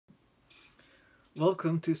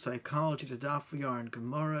Welcome to Psychology, the Daf Yomi,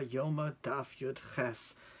 Gemara, Yoma, Daf Yud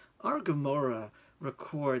Ches. Our Gemara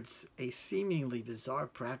records a seemingly bizarre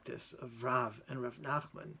practice of Rav and Rav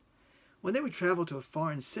Nachman. When they would travel to a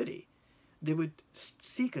foreign city, they would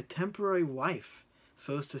seek a temporary wife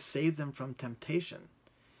so as to save them from temptation.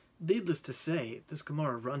 Needless to say, this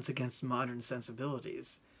Gemara runs against modern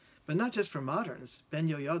sensibilities. But not just for moderns, Ben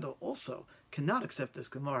Yoyado also cannot accept this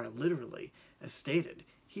Gemara literally, as stated.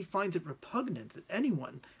 He finds it repugnant that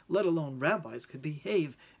anyone, let alone rabbis, could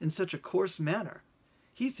behave in such a coarse manner.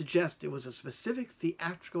 He suggests it was a specific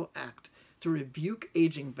theatrical act to rebuke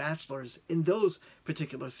aging bachelors in those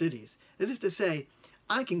particular cities, as if to say,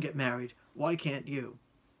 I can get married, why can't you?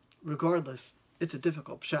 Regardless, it's a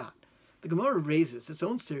difficult shot. The Gemara raises its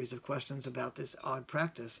own series of questions about this odd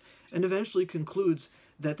practice, and eventually concludes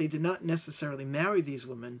that they did not necessarily marry these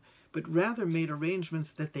women, but rather made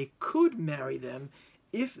arrangements that they could marry them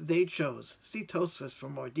if they chose. See Tosfos for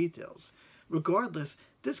more details. Regardless,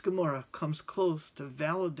 this Gemara comes close to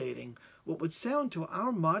validating what would sound to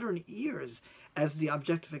our modern ears as the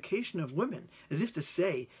objectification of women, as if to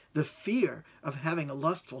say the fear of having a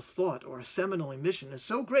lustful thought or a seminal emission is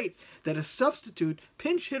so great that a substitute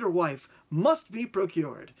pinch-hitter wife must be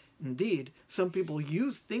procured. Indeed, some people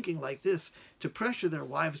use thinking like this to pressure their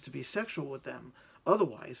wives to be sexual with them.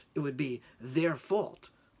 Otherwise, it would be their fault,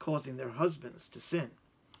 causing their husbands to sin.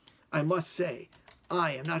 I must say,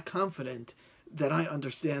 I am not confident that I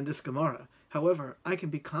understand this Gemara. However, I can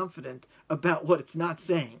be confident about what it's not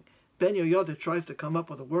saying. Ben Yoyada tries to come up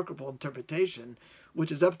with a workable interpretation, which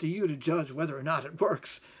is up to you to judge whether or not it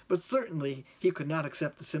works, but certainly he could not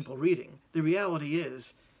accept the simple reading. The reality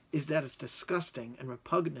is that it's disgusting and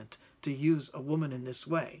repugnant to use a woman in this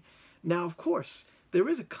way. Now, of course, there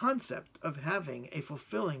is a concept of having a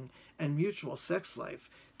fulfilling and mutual sex life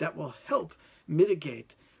that will help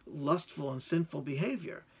mitigate lustful and sinful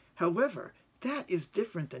behavior. However, that is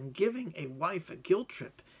different than giving a wife a guilt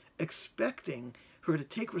trip, expecting her to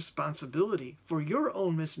take responsibility for your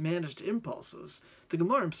own mismanaged impulses. The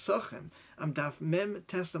Gemara in Psachim, Daf Mem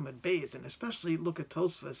Testamid Beis, and especially look at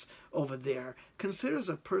Tosfos over there, considers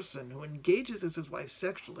a person who engages as his wife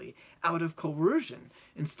sexually out of coercion,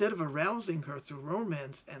 instead of arousing her through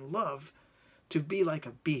romance and love, to be like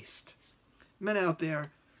a beast. Men out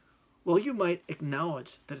there, while you might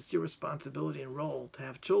acknowledge that it's your responsibility and role to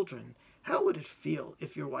have children, how would it feel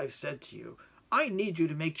if your wife said to you, I need you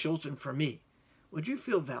to make children for me? Would you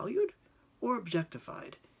feel valued or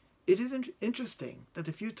objectified? It is interesting that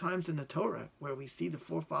the few times in the Torah where we see the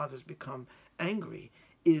forefathers become angry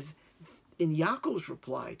is in Yaakov's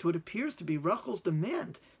reply to what appears to be Rachel's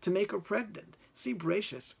demand to make her pregnant. See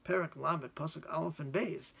Bereshis, Perek Lamed, Pasuk Aleph and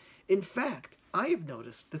Beis. In fact, I have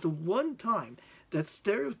noticed that the one time that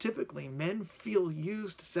stereotypically men feel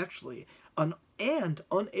used sexually and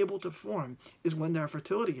unable to perform is when there are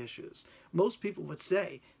fertility issues. Most people would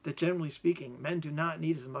say that, generally speaking, men do not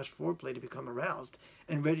need as much foreplay to become aroused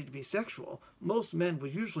and ready to be sexual. Most men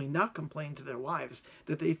would usually not complain to their wives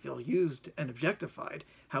that they feel used and objectified.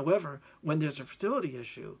 However, when there's a fertility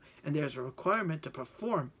issue and there's a requirement to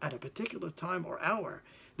perform at a particular time or hour,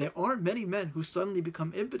 there aren't many men who suddenly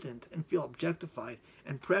become impotent and feel objectified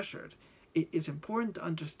and pressured. It is important to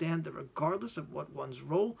understand that regardless of what one's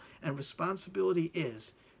role and responsibility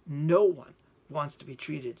is, no one wants to be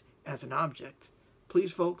treated as an object.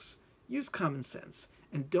 Please, folks, use common sense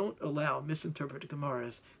and don't allow misinterpreted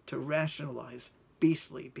Gemaras to rationalize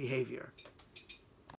beastly behavior.